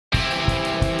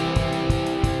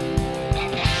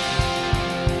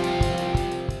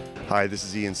Hi, this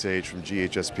is Ian Sage from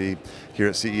GHSP here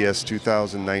at CES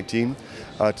 2019.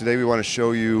 Today we want to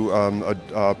show you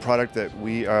a product that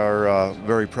we are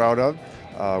very proud of.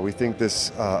 We think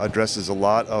this addresses a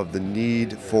lot of the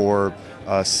need for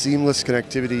seamless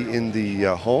connectivity in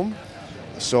the home.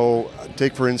 So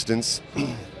take for instance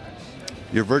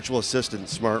your virtual assistant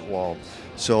smart wall.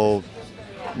 So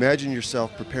imagine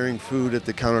yourself preparing food at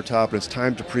the countertop and it's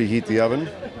time to preheat the oven.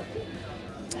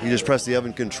 You just press the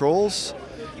oven controls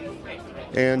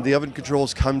and the oven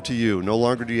controls come to you. No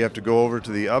longer do you have to go over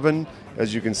to the oven.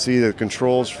 As you can see, the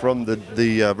controls from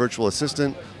the virtual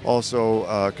assistant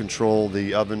also control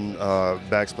the oven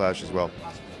backsplash as well.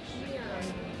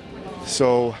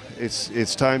 So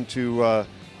it's time to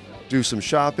do some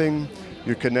shopping.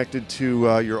 You're connected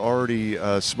to your already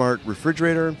smart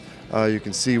refrigerator. You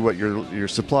can see what your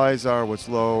supplies are, what's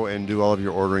low, and do all of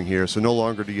your ordering here. So no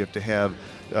longer do you have to have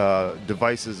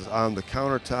devices on the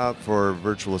countertop for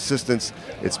virtual assistants.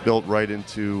 It's built right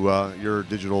into your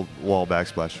digital wall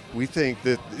backsplash. We think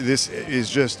that this is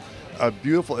just a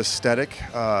beautiful aesthetic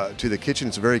to the kitchen.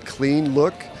 It's a very clean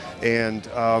look, and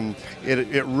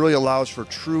it really allows for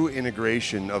true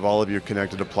integration of all of your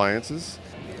connected appliances.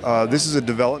 This is a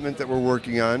development that we're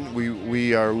working on.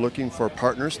 We are looking for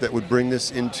partners that would bring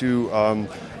this into a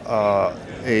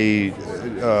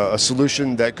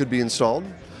solution that could be installed.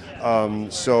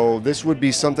 So this would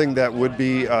be something that would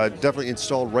be definitely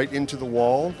installed right into the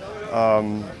wall.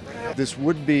 This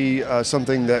would be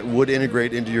something that would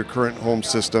integrate into your current home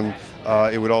system.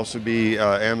 It would also be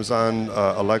Amazon,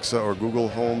 Alexa, or Google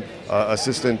Home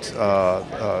Assistant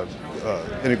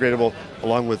integratable,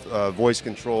 along with voice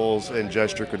controls and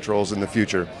gesture controls in the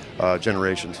future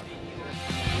generations.